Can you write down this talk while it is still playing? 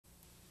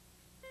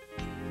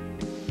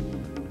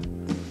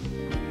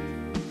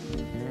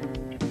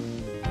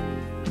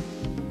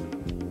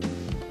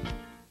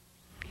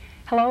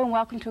Hello and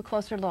welcome to A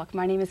Closer Look.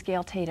 My name is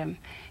Gail Tatum.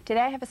 Today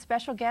I have a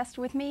special guest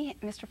with me,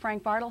 Mr.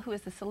 Frank Bartle, who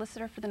is the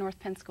solicitor for the North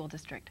Penn School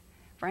District.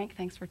 Frank,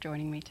 thanks for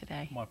joining me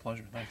today. My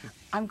pleasure, thank you.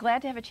 I'm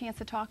glad to have a chance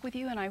to talk with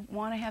you, and I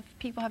want to have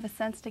people have a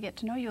sense to get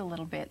to know you a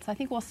little bit. So I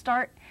think we'll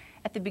start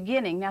at the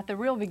beginning, not the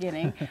real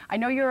beginning. I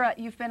know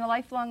you've been a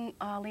lifelong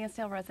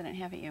Lansdale resident,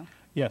 haven't you?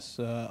 Yes,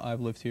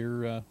 I've lived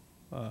here.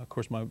 Of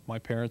course, my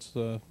parents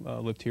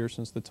lived here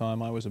since the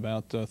time I was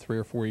about 3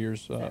 or 4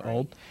 years right?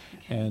 old,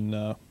 Okay.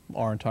 And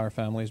our entire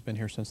family has been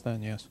here since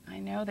then, yes. I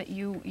know that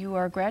you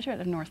are a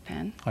graduate of North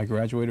Penn. I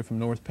graduated from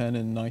North Penn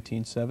in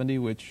 1970,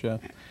 which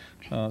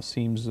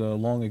seems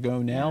long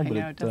ago now, Yeah, but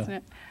I know, doesn't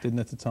it? didn't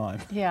at the time.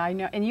 Yeah, I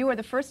know. And you are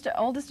the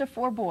oldest of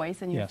 4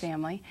 boys in your Yes,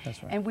 family.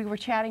 that's right. And we were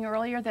chatting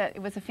earlier that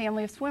it was a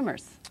family of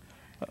swimmers.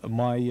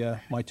 My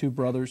 2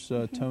 brothers,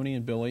 Tony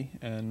and Billy,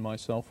 and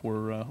myself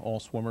were all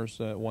swimmers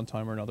at one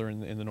time or another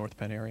in the North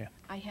Penn area.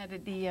 I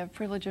had the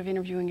privilege of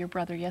interviewing your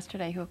brother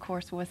yesterday, who of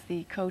course was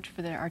the coach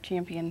for our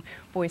champion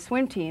boys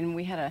swim team.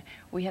 We had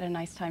a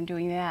nice time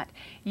doing that.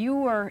 You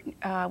were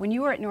when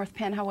you were at North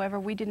Penn, however,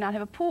 we did not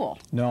have a pool.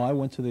 No, I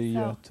went to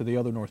the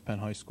other North Penn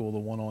High School, the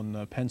one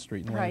on Penn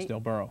Street in Right. Lansdale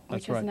Borough.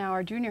 That's which right. is now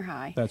our junior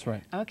high. That's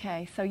right.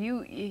 Okay, so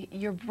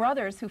your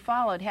brothers who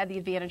followed had the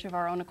advantage of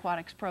our own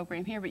aquatics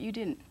program here, but you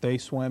didn't. They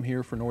swam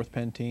here for North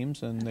Penn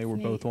teams, and they were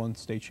neat. both on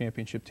state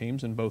championship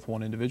teams, and both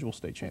won individual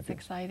state That's champions.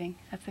 exciting.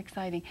 That's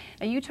exciting.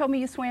 Now you told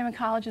me you swam in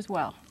college as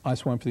well. I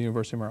swam for the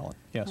University of Maryland,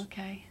 yes.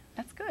 Okay,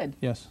 that's good.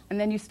 Yes. And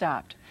then you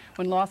stopped.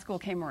 When law school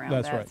came around,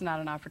 That's that's right. not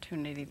an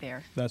opportunity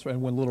there. That's right,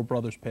 and when little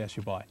brothers pass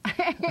you by.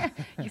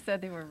 You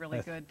said they were really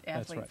good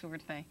That's athletes, right.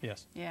 weren't they?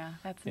 Yes. Yeah,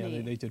 that's Yeah,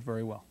 neat. they did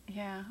very well.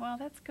 Yeah, well,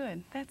 that's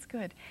good. That's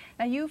good.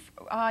 Now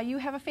you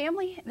have a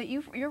family that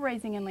you're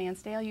raising in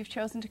Lansdale. You've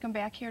chosen to come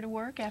back here to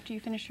work after you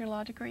finish your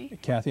law degree.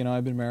 Kathy and I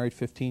have been married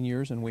 15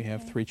 years, and we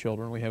have Okay. 3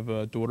 children. We have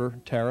a daughter,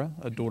 Tara,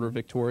 a daughter,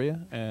 Victoria,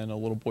 and a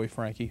little boy,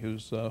 Frankie,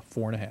 who's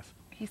 4 and a half.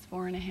 He's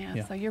 4 and a half.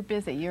 Yeah. So you're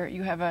busy.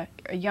 You have a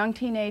young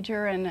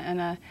teenager and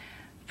a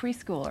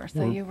preschooler,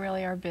 so you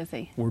really are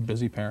busy. We're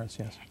busy parents,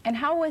 yes. And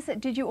how was it?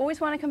 Did you always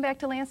want to come back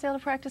to Lansdale to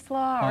practice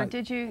law, or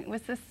did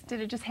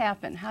it just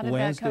happen? How did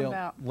that come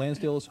about?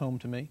 Lansdale is home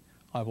to me.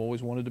 I've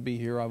always wanted to be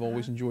here. I've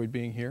always enjoyed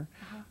being here.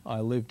 I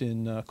lived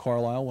in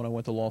Carlisle when I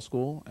went to law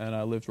school, and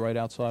I lived right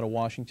outside of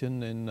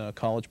Washington in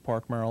College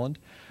Park, Maryland,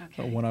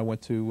 when I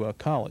went to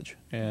college.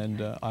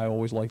 And I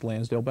always liked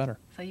Lansdale better.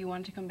 So you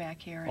wanted to come back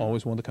here?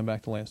 Always wanted to come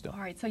back to Lansdale. All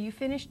right, so you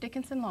finished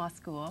Dickinson Law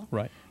School.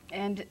 Right.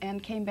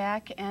 And came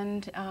back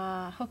and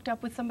hooked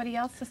up with somebody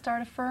else to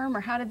start a firm,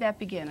 or how did that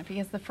begin?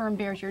 Because the firm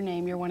bears your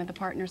name, you're one of the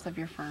partners of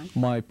your firm.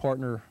 My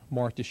partner,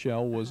 Mark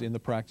Deschelle, was in the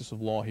practice of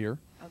law here.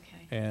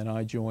 Okay. And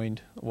I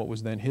joined what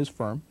was then his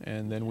firm,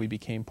 and then we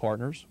became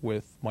partners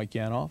with Mike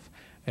Yanoff,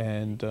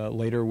 and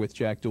later with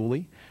Jack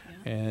Dooley,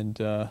 and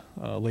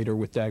later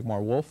with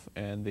Dagmar Wolf,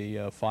 and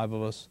the 5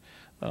 of us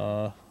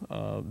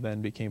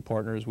then became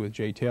partners with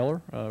Jay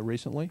Taylor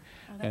recently.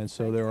 And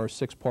so there are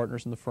 6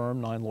 partners in the firm,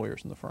 9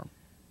 lawyers in the firm.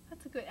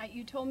 That's a good.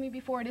 You told me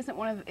before it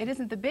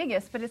isn't the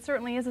biggest, but it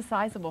certainly is a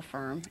sizable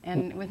firm,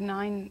 and with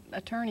 9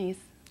 attorneys.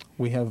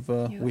 We have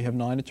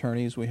 9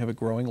 attorneys. We have a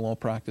growing law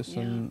practice,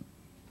 and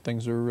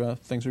things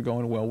are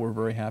going well. We're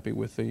very happy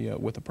with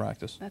the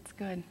practice. That's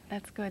good.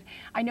 That's good.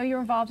 I know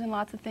you're involved in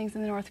lots of things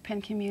in the North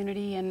Penn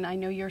community, and I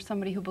know you're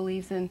somebody who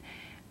believes in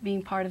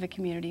being part of a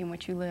community in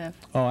which you live.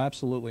 Oh,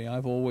 absolutely.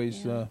 I've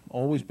always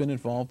always been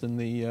involved in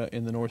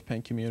the North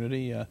Penn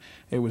community.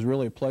 It was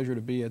really a pleasure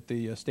to be at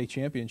the state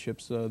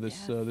championships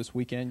this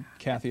weekend.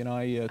 Kathy and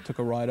I took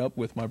a ride up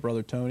with my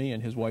brother Tony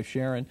and his wife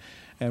Sharon,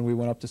 and we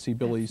went up to see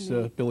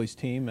Billy's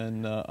team,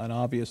 and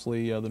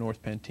obviously the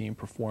North Penn team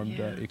performed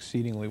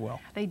exceedingly well.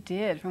 They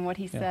did. From what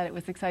he said, it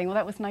was exciting. Well,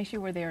 that was nice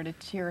you were there to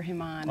cheer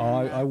him on. Oh,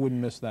 I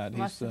wouldn't miss that. It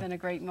must have been a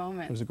great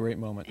moment. It was a great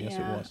moment. Yes, it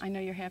was. I know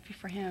you're happy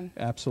for him.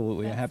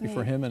 Absolutely. I'm happy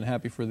for him and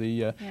happy for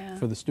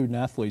the student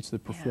athletes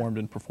that performed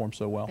and performed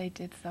so well. They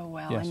did so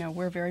well. Yes. I know.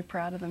 We're very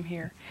proud of them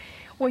here.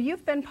 Well,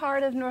 you've been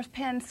part of North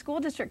Penn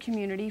School District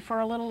community for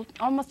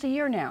almost a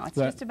year now. It's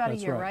just about a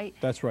year, right?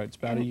 That's right. It's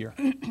about a year.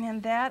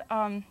 And that,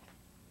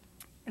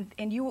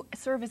 and you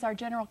serve as our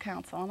general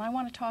counsel, and I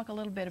want to talk a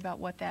little bit about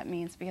what that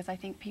means, because I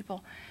think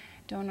people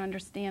don't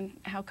understand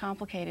how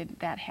complicated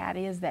that hat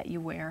is that you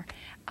wear.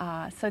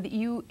 So that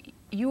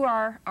you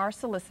are our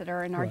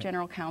solicitor and our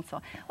general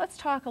counsel. Let's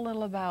talk a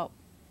little about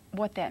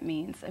what that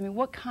means. I mean,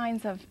 what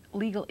kinds of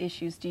legal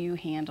issues do you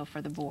handle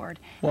for the board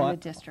and the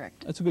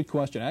district? That's a good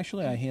question.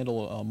 Actually, I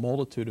handle a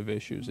multitude of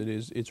issues.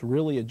 It's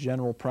really a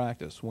general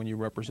practice when you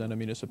represent a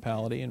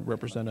municipality and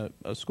represent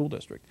a school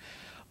district.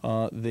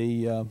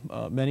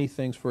 Many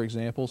things, for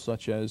example,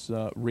 such as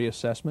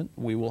reassessment.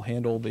 We will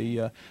handle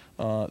the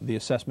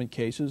assessment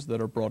cases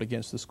that are brought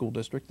against the school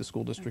district. The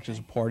school district is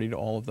a party to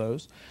all of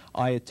those.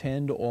 I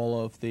attend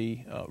all of the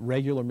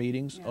regular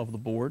meetings of the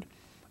board.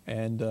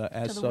 And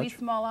as to the wee such,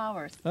 small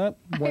hours. however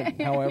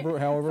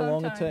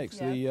long it Sometimes, takes,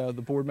 yes.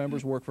 the board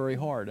members work very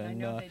hard, I and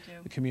know they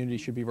do. the community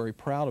should be very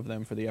proud of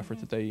them for the effort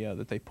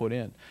that they put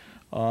in.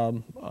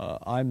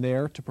 I'm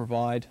there to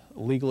provide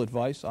legal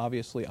advice.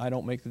 Obviously, I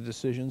don't make the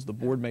decisions; the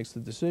board makes the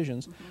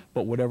decisions.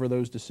 But whatever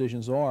those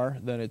decisions are,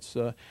 then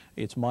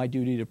it's my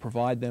duty to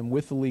provide them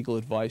with the legal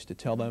advice, to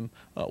tell them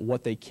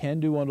what they can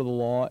do under the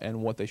law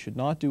and what they should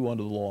not do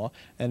under the law.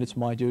 And it's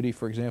my duty,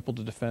 for example,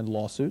 to defend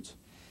lawsuits,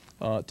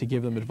 to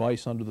give them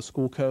advice under the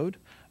school code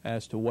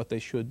as to what they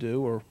should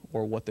do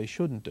or what they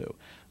shouldn't do.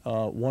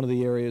 One of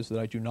the areas that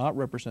I do not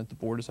represent the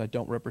board is I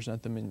don't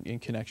represent them in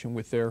connection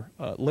with their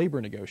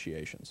labor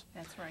negotiations.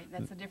 That's right.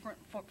 That's a different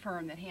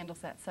firm that handles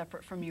that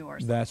separate from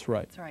yours. That's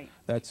right. That's right.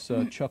 That's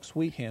Chuck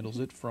Sweet handles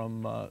it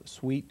from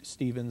Sweet,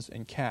 Stevens,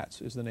 and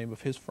Katz is the name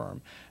of his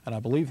firm, and I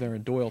believe they're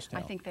in Doylestown.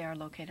 I think they are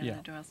located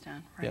in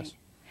Doylestown, right? Yes.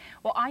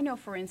 Well, I know,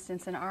 for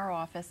instance, in our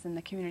office, in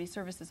the Community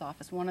Services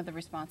Office, one of the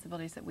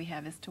responsibilities that we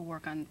have is to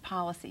work on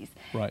policies.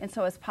 Right. And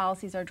so as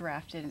policies are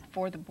drafted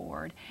for the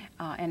board,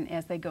 and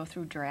as they go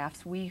through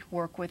drafts, we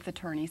work with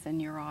attorneys in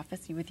your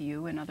office, with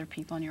you and other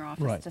people in your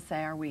office, right. to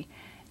say,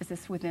 is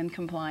this within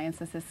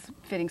compliance, is this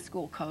fitting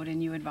school code,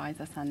 and you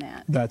advise us on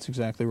that. That's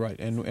exactly right,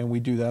 and we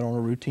do that on a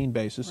routine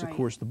basis. Right. Of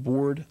course, the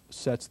board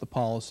sets the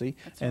policy,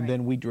 That's and right.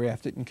 then we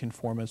draft it in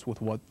conformance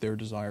with what their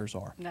desires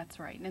are. That's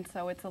right, and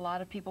so it's a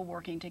lot of people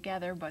working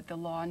together, but the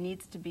law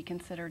needs to be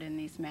considered in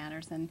these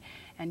matters,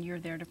 and you're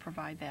there to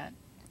provide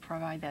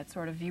that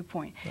sort of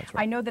viewpoint. That's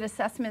right. I know that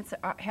assessments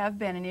have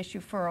been an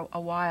issue for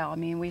a while. I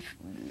mean,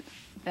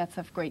 that's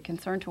of great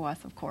concern to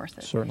us, of course.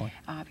 Certainly.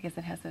 Because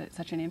it has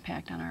such an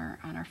impact on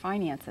our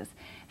finances.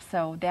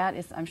 So that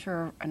is, I'm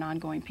sure, an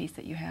ongoing piece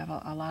that you have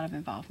a lot of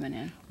involvement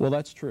in. Well,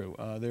 that's true.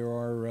 There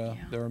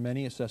are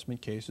many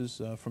assessment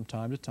cases from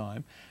time to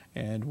time,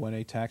 and when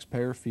a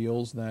taxpayer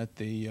feels that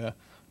the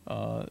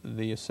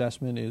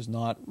assessment is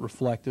not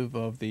reflective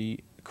of the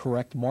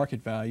correct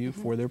market value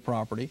for their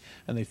property,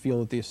 and they feel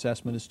that the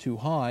assessment is too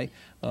high,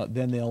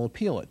 then they'll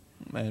appeal it.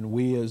 And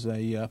we, as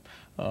a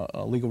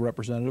legal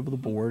representative of the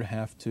board,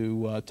 have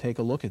to take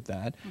a look at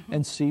that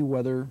and see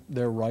whether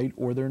they're right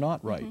or they're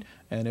not right.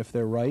 And if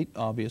they're right,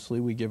 obviously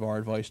we give our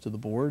advice to the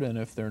board, and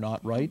if they're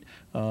not right,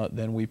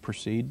 then we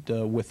proceed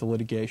with the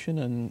litigation,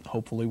 and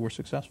hopefully we're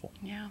successful.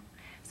 Yeah.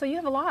 So you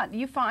have a lot.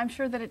 I'm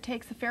sure that it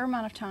takes a fair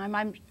amount of time.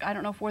 I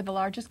don't know if we're the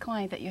largest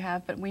client that you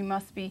have, but we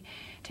must be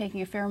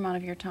taking a fair amount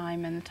of your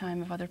time and the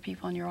time of other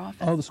people in your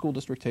office. Oh, the school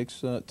district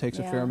takes a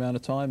fair amount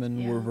of time,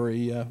 and we're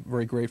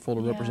very grateful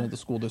to represent the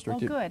school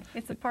district. Oh, good.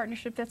 It's a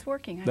partnership that's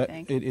working, I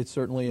think. It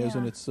certainly is,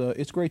 and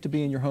it's great to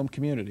be in your home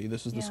community.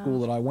 This is the school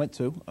that I went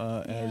to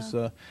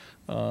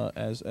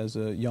as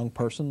a young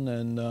person,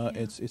 and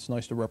it's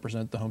nice to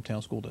represent the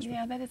hometown school district.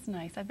 Yeah, that is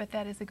nice. I bet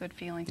that is a good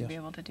feeling to be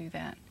able to do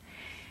that.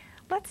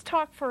 Let's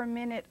talk for a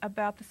minute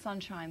about the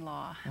Sunshine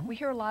Law. We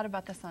hear a lot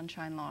about the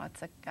Sunshine Law.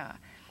 It's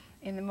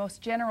in the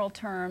most general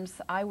terms,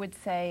 I would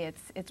say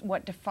it's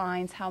what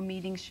defines how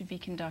meetings should be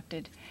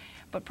conducted.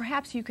 But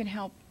perhaps you can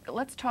help.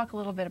 Let's talk a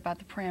little bit about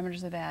the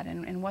parameters of that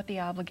and what the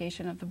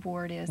obligation of the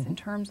board is in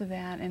terms of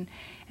that,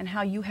 and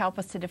how you help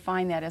us to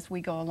define that as we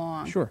go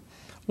along. Sure.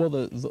 Well,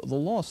 the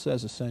law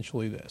says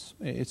essentially this.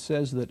 It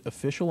says that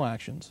official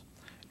actions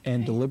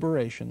and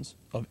deliberations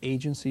of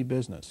agency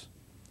business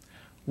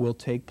will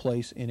take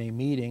place in a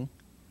meeting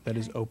that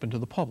is open to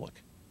the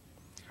public.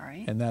 All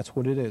right. And that's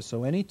what it is.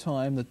 So any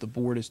time that the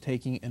board is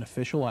taking an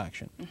official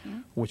action,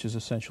 which is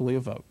essentially a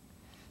vote,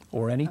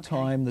 or any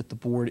time that the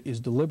board is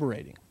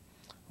deliberating,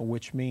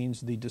 which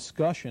means the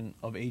discussion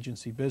of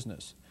agency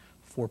business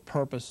for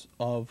purpose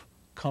of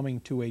coming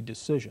to a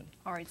decision.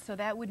 All right, so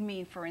that would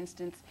mean, for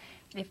instance,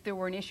 if there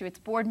were an issue, it's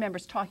board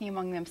members talking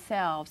among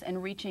themselves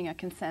and reaching a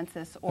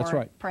consensus,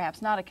 or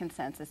perhaps not a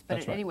consensus,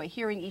 but anyway,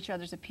 hearing each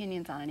other's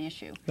opinions on an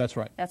issue. That's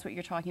right. That's what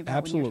you're talking about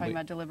Absolutely. when you're talking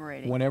about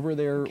deliberating.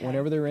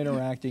 Whenever they're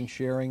interacting,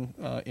 sharing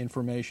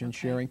information,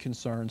 sharing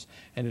concerns,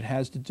 and it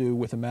has to do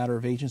with a matter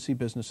of agency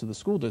business of the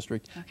school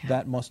district,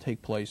 that must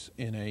take place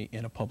in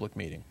a public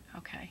meeting.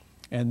 Okay.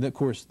 And of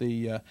course,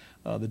 the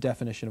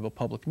definition of a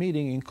public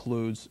meeting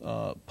includes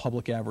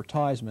public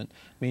advertisement,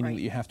 meaning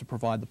that you have to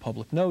provide the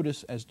public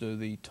notice as to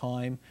the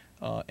time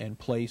and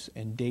place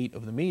and date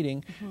of the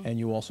meeting, and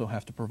you also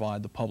have to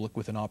provide the public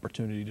with an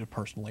opportunity to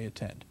personally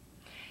attend.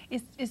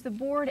 Is the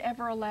board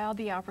ever allowed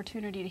the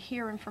opportunity to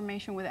hear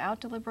information without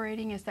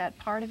deliberating? Is that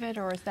part of it,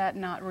 or is that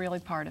not really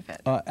part of it?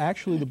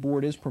 Actually, the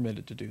board is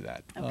permitted to do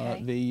that.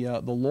 Okay.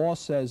 The law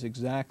says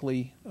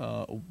exactly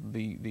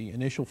the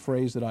initial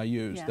phrase that I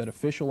used, that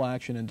official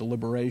action and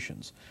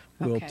deliberations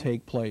will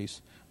take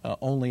place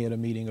only at a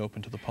meeting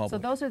open to the public. So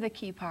those are the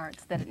key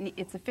parts, that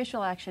it's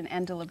official action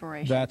and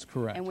deliberation. That's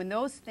correct. And when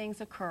those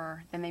things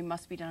occur, then they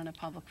must be done in a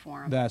public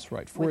forum. That's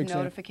right. For with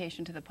example,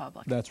 notification to the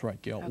public. That's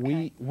right, Gail.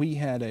 Okay. We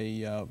had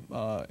a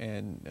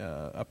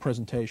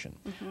presentation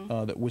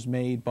that was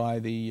made by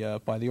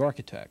the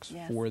architects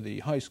for the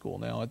high school.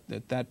 Now,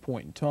 at that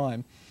point in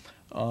time,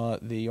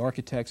 The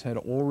architects had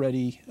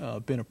already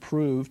been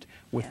approved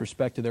with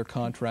respect to their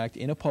contract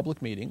in a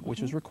public meeting,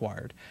 which is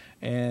required,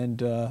 and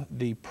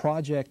the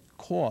project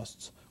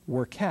costs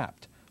were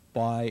capped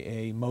by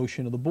a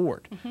motion of the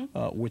board,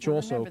 which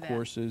also, of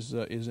course, is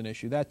an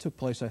issue. That took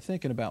place, I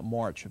think, in about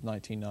March of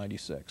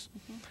 1996.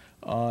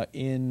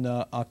 In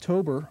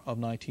October of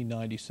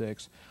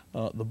 1996,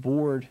 the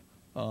board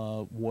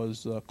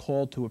was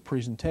called to a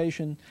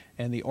presentation,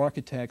 and the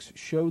architects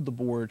showed the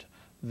board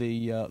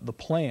the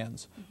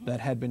plans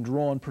that had been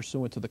drawn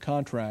pursuant to the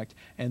contract,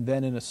 and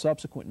then in a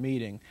subsequent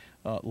meeting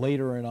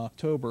later in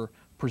October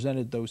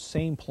presented those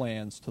same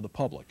plans to the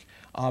public.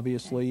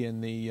 Obviously, in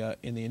the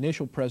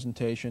initial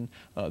presentation,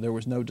 there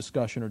was no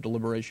discussion or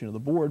deliberation of the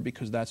board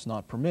because that's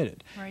not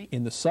permitted. Right.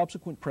 In the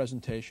subsequent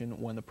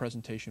presentation, when the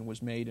presentation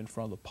was made in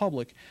front of the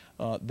public,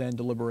 then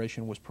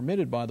deliberation was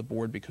permitted by the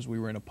board because we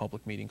were in a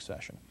public meeting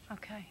session.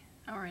 Okay.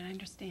 All right, I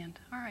understand.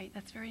 All right,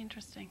 that's very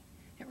interesting.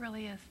 It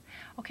really is.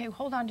 Okay,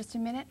 hold on just a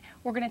minute.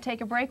 We're going to take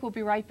a break. We'll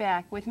be right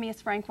back. With me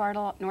is Frank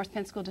Bartle, North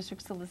Penn School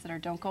District Solicitor.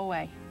 Don't go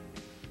away.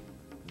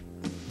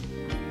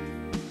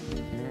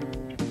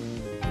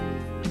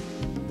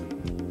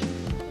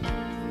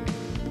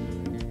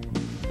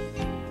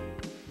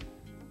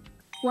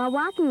 While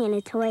walking in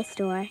a toy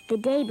store the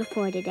day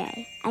before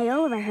today, I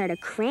overheard a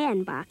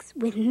crayon box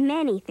with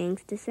many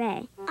things to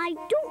say. I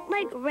don't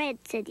like red,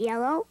 said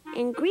Yellow,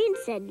 and Green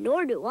said,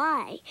 nor do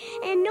I.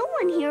 And no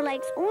one here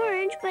likes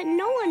orange, but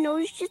no one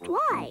knows just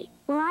why.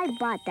 Well, I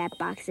bought that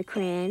box of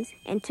crayons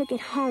and took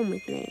it home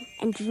with me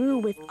and drew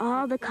with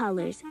all the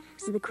colors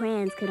so the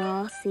crayons could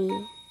all see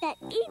that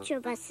each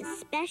of us is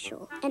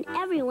special and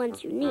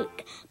everyone's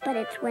unique. But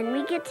it's when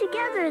we get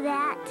together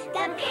that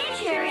the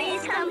picture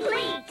is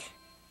complete.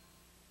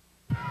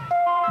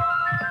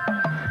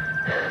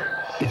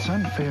 It's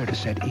unfair to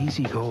set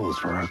easy goals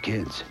for our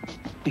kids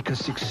because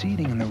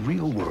succeeding in the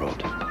real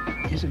world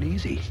isn't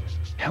easy.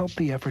 Help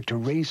the effort to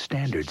raise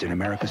standards in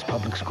America's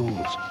public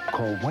schools.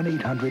 Call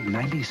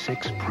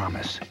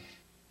 1-800-96-PROMISE.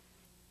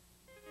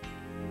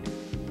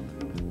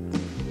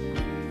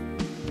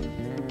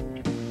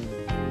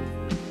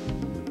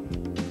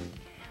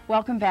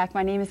 Welcome back.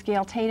 My name is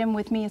Gail Tatum.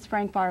 With me is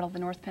Frank Bartle, the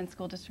North Penn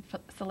School District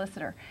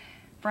Solicitor.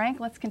 Frank,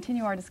 let's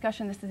continue our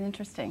discussion. This is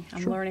interesting.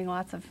 I'm learning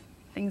lots of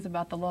things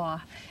about the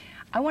law.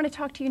 I want to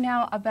talk to you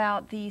now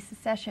about the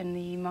secession,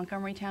 the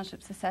Montgomery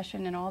Township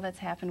secession, and all that's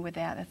happened with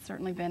that. That's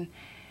certainly been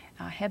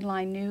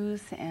headline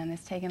news, and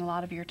it's taken a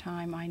lot of your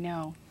time, I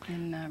know,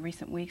 in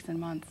recent weeks and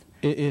months.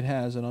 It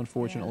has, and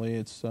unfortunately,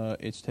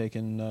 it's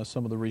taken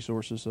some of the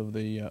resources of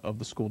the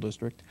school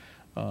district.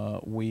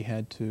 We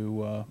had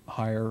to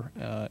hire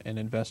an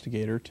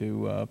investigator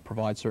to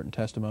provide certain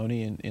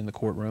testimony in the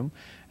courtroom,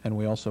 and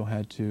we also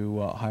had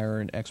to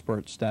hire an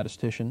expert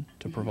statistician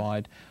to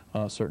provide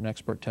certain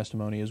expert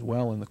testimony as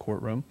well in the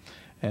courtroom,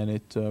 and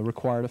it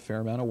required a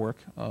fair amount of work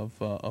of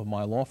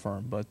my law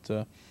firm.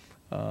 But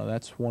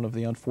that's one of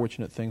the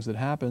unfortunate things that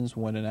happens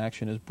when an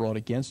action is brought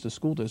against a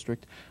school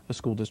district. The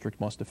school district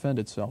must defend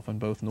itself, and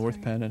both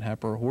North Penn and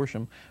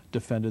Hatboro-Horsham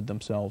defended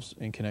themselves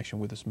in connection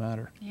with this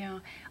matter. Yeah,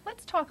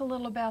 let's talk a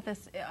little about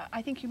this.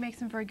 I think you make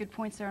some very good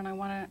points there, and I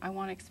want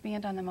to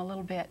expand on them a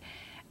little bit.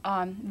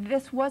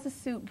 This was a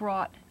suit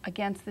brought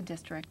against the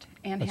district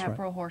and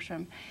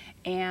Hatboro-Horsham,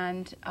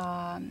 and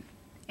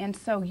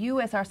so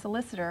you, as our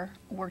solicitor,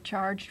 were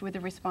charged with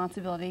the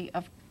responsibility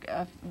of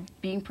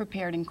being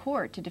prepared in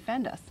court to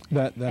defend us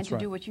and to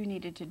do what you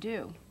needed to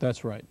do.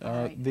 That's right.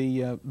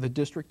 The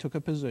district took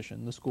a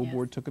position, the school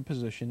board took a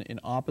position in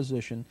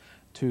opposition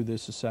to the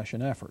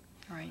secession effort.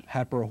 Right.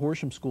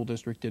 Hatboro-Horsham School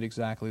District did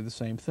exactly the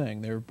same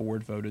thing. Their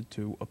board voted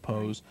to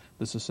oppose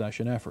the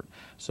secession effort.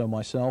 So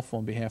myself,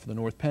 on behalf of the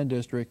North Penn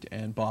District,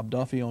 and Bob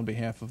Duffy, on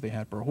behalf of the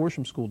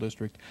Hatboro-Horsham School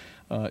District,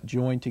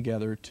 joined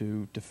together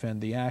to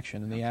defend the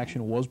action. And the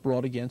action was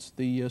brought against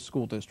the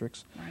school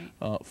districts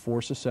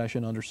for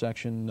secession under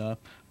Section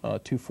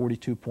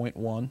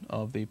 242.1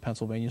 of the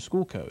Pennsylvania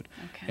School Code.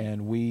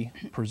 And we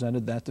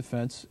presented that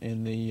defense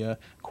in the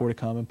Court of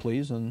Common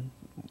Pleas, and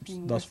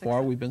thus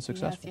far we've been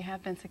successful. Yes, you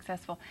have been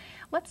successful.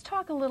 Let's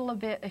talk a little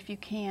bit, if you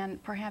can,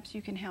 perhaps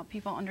you can help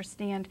people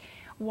understand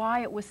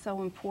why it was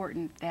so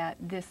important that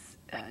this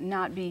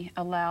not be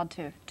allowed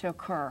to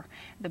occur.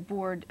 The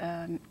board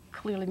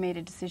clearly made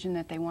a decision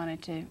that they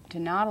wanted to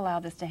not allow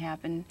this to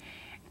happen.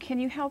 Can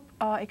you help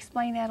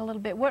explain that a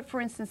little bit? What,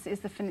 for instance,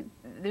 is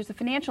there's a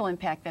financial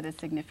impact that is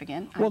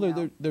significant?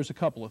 Well, there's a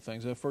couple of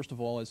things. First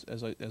of all,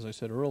 as I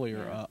said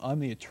earlier, I'm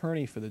the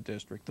attorney for the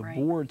district. The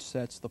board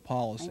sets the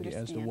policy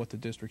as to what the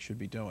district should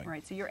be doing.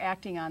 Right, so you're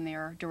acting on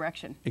their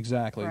direction.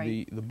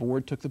 Exactly. The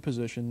board took the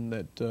position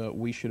that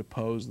we should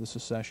oppose the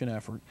secession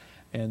effort,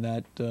 and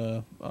that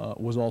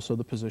was also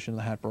the position of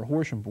the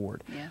Hatboro-Horsham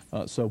Board.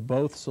 Yes. So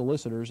both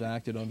solicitors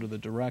acted under the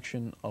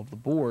direction of the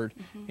board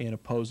in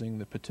opposing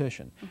the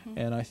petition.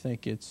 And I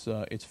think it's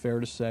fair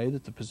to say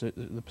that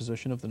the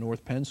position of the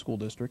North Penn School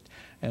District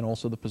and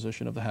also the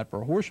position of the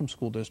Hatboro-Horsham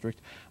School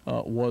District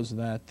was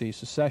that the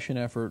secession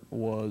effort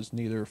was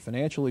neither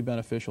financially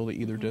beneficial to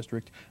either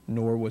district,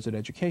 nor was it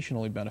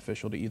educationally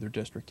beneficial to either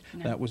district.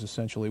 No. That was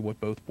essentially what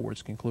both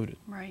boards concluded.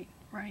 Right,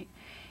 right.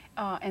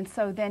 And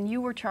so then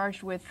you were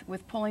charged with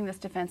pulling this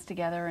defense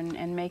together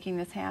and making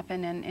this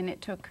happen, and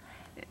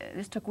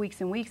this took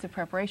weeks and weeks of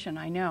preparation,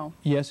 I know.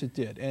 Yes, it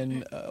did.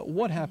 And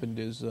what happened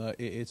is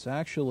it's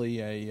actually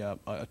a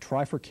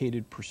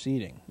trifurcated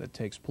proceeding that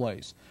takes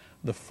place.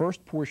 The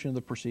first portion of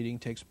the proceeding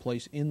takes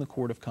place in the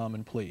Court of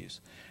Common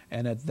Pleas.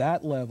 And at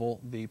that level,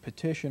 the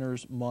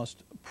petitioners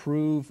must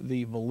prove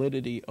the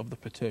validity of the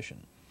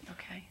petition.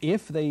 Okay.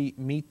 If they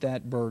meet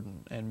that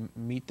burden and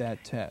meet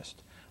that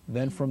test,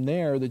 then from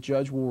there the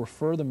judge will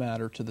refer the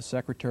matter to the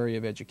Secretary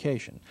of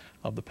Education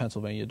of the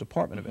Pennsylvania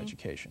Department of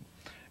Education.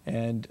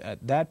 And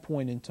at that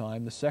point in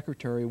time, the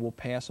Secretary will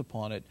pass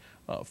upon it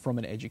from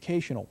an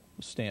educational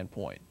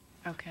standpoint.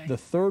 Okay. The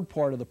third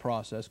part of the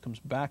process comes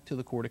back to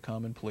the Court of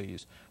Common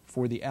Pleas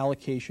for the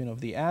allocation of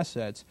the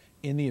assets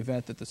in the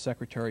event that the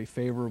Secretary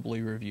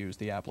favorably reviews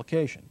the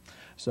application.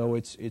 So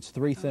it's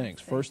three things.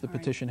 First, the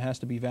petition has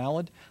to be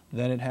valid,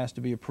 then it has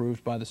to be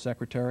approved by the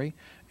Secretary,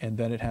 and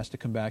then it has to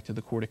come back to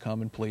the Court of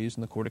Common Pleas,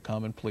 and the Court of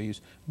Common Pleas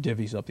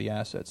divvies up the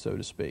assets, so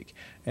to speak.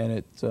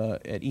 And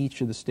at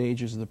each of the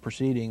stages of the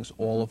proceedings,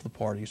 all of the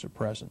parties are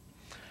present.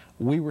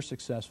 We were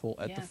successful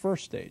at the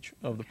first stage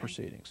of the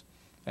proceedings.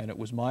 And it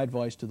was my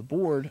advice to the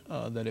board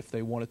that if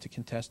they wanted to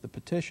contest the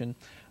petition,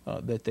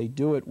 that they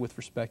do it with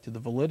respect to the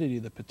validity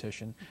of the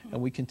petition,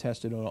 and we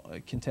contested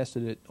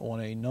it on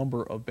a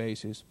number of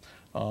bases.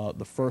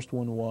 The first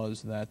one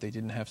was that they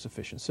didn't have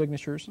sufficient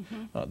signatures.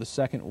 The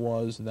second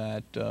was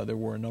that there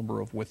were a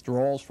number of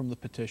withdrawals from the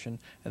petition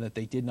and that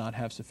they did not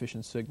have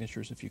sufficient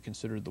signatures if you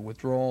considered the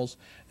withdrawals.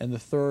 And the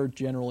third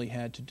generally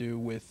had to do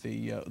with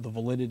the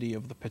validity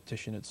of the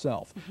petition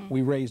itself.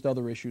 We raised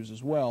other issues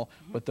as well,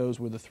 but those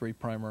were the three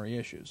primary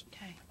issues.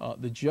 Okay.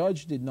 The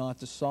judge did not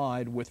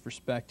decide with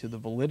respect to the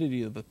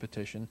validity of the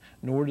petition,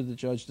 nor did the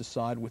judge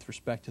decide with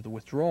respect to the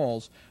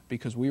withdrawals,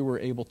 because we were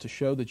able to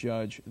show the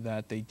judge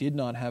that they did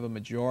not have a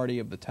majority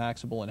of the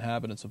taxable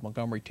inhabitants of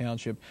Montgomery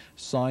Township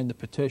sign the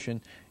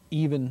petition,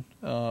 even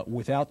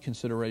without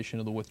consideration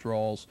of the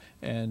withdrawals,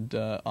 and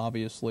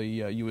obviously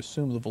you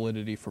assume the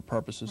validity for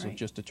purposes of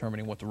just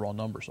determining what the raw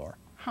numbers are.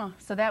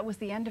 So that was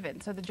the end of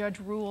it. So the judge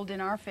ruled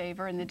in our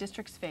favor, in the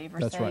district's favor,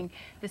 That's saying right.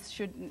 This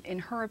should, in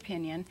her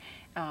opinion,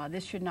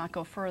 this should not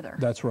go further.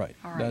 That's right.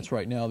 All right. That's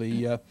right. Now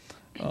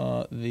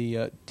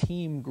the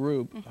team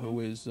group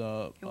who is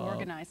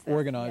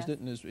organized it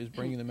and is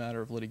bringing the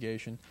matter of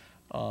litigation,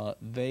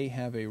 they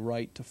have a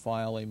right to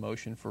file a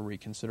motion for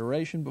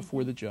reconsideration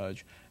before the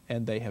judge,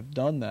 and they have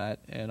done that,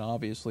 and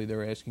obviously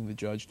they're asking the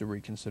judge to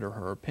reconsider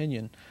her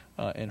opinion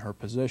and her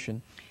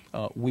position.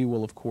 We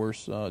will, of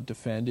course,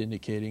 defend,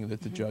 indicating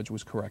that the judge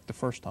was correct the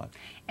first time.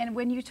 And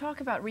when you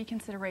talk about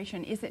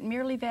reconsideration, is it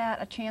merely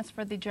that, a chance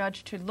for the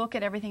judge to look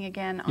at everything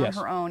again on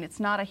her own? It's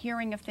not a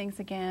hearing of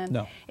things again?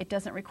 No. It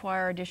doesn't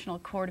require additional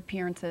court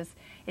appearances?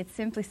 It's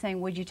simply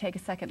saying, would you take a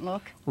second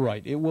look?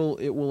 Right. It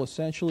will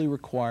essentially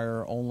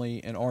require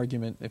only an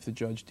argument, if the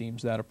judge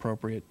deems that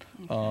appropriate,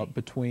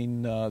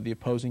 between the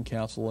opposing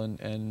counsel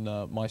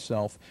and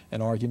myself.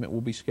 An argument will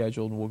be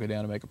scheduled, and we'll go down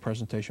and make a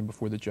presentation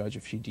before the judge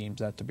if she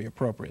deems that to be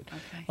appropriate.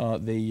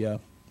 Okay.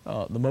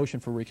 The motion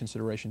for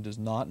reconsideration does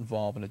not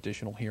involve an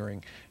additional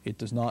hearing. It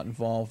does not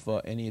involve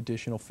any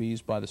additional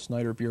fees by the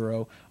Snyder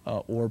Bureau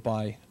or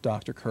by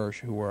Dr.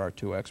 Kirsch, who are our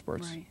two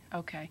experts. Right.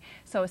 Okay.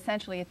 So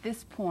essentially at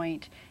this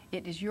point,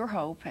 it is your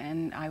hope,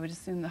 and I would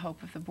assume the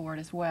hope of the board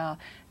as well,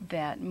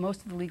 that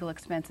most of the legal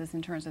expenses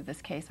in terms of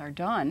this case are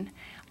done,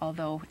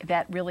 although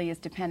that really is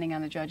depending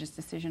on the judge's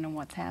decision on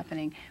what's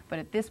happening. But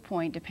at this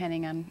point,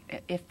 depending on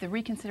if the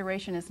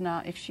reconsideration is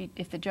not,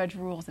 if the judge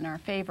rules in our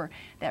favor,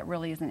 that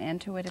really is an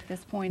end to it at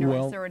this point, or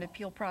is there an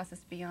appeal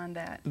process beyond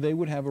that? They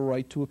would have a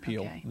right to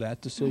appeal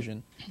that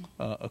decision.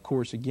 Of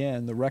course,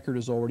 again, the record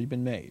has already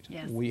been made.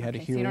 Yes. We had a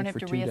hearing for 2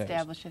 days. So you don't have to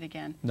reestablish it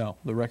again? No,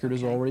 the record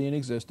is already in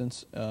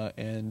existence,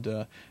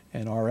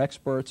 and our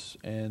experts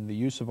and the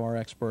use of our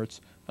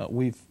experts,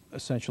 we've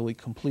essentially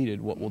completed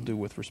what we'll do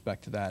with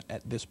respect to that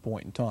at this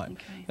point in time.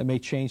 Okay. It may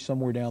change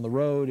somewhere down the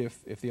road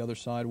if the other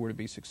side were to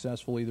be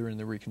successful either in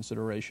the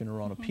reconsideration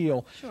or on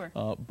appeal. Sure.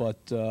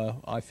 But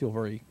I feel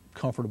very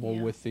comfortable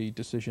with the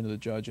decision of the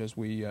judge as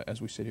we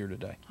sit here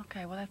today.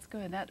 Okay, well that's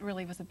good. That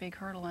really was a big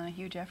hurdle and a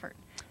huge effort.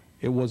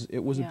 It was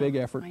a big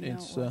effort. I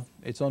know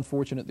It's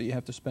unfortunate that you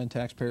have to spend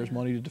taxpayers'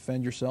 money to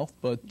defend yourself,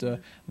 but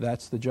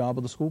that's the job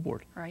of the school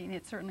board. Right, and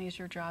it certainly is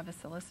your job as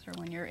solicitor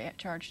when you're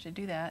charged to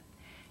do that.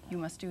 You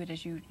must do it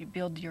as you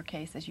build your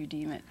case as you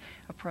deem it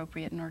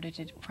appropriate in order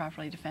to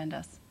properly defend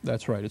us.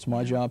 That's right. It's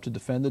my job to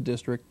defend the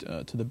district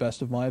to the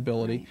best of my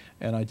ability,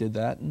 and I did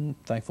that,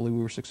 and thankfully we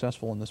were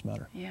successful in this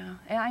matter. Yeah,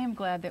 and I am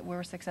glad that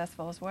we're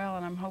successful as well,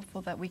 and I'm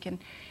hopeful that we can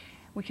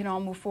we can all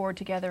move forward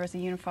together as a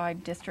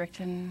unified district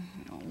and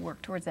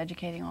work towards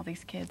educating all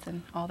these kids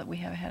and all that we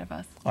have ahead of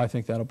us. I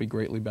think that'll be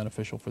greatly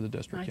beneficial for the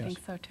district, I yes.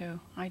 think so too.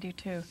 I do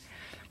too.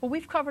 Well,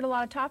 we've covered a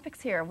lot of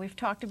topics here. We've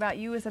talked about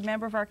you as a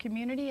member of our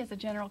community, as a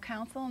general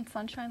counsel and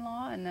Sunshine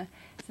Law and the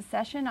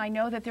secession. I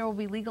know that there will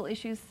be legal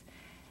issues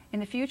in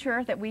the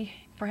future that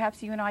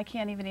perhaps you and I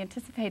can't even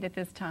anticipate at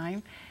this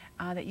time,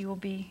 that you will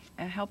be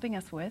helping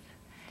us with.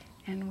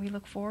 And we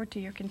look forward to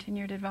your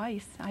continued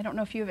advice. I don't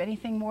know if you have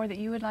anything more that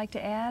you would like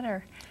to add,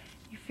 or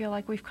you feel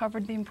like we've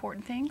covered the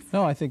important things?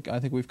 No, I think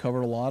we've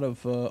covered a lot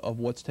of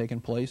what's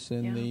taken place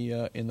in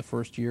the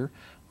first year.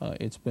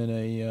 It's been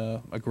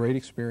a great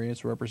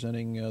experience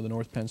representing the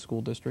North Penn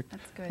School District.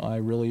 That's good. I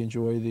really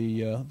enjoy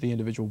the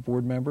individual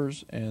board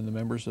members and the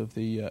members of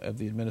the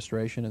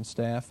administration and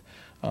staff.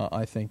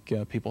 I think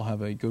people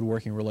have a good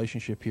working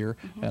relationship here,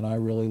 and I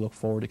really look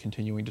forward to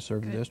continuing to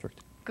serve the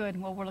district. Good.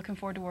 Well, we're looking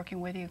forward to working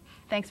with you.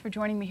 Thanks for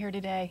joining me here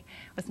today.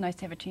 It was nice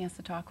to have a chance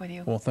to talk with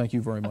you. Well, thank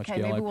you very much, Okay,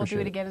 Gail. maybe I we'll do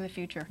appreciate it again in the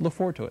future. Look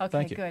forward to it. Okay,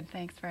 Thank you. good.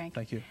 Thanks, Frank.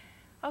 Thank you.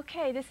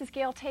 Okay, this is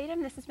Gail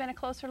Tatum. This has been A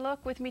Closer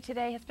Look. With me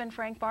today has been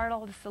Frank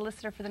Bartle, the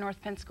solicitor for the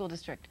North Penn School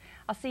District.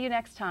 I'll see you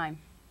next time.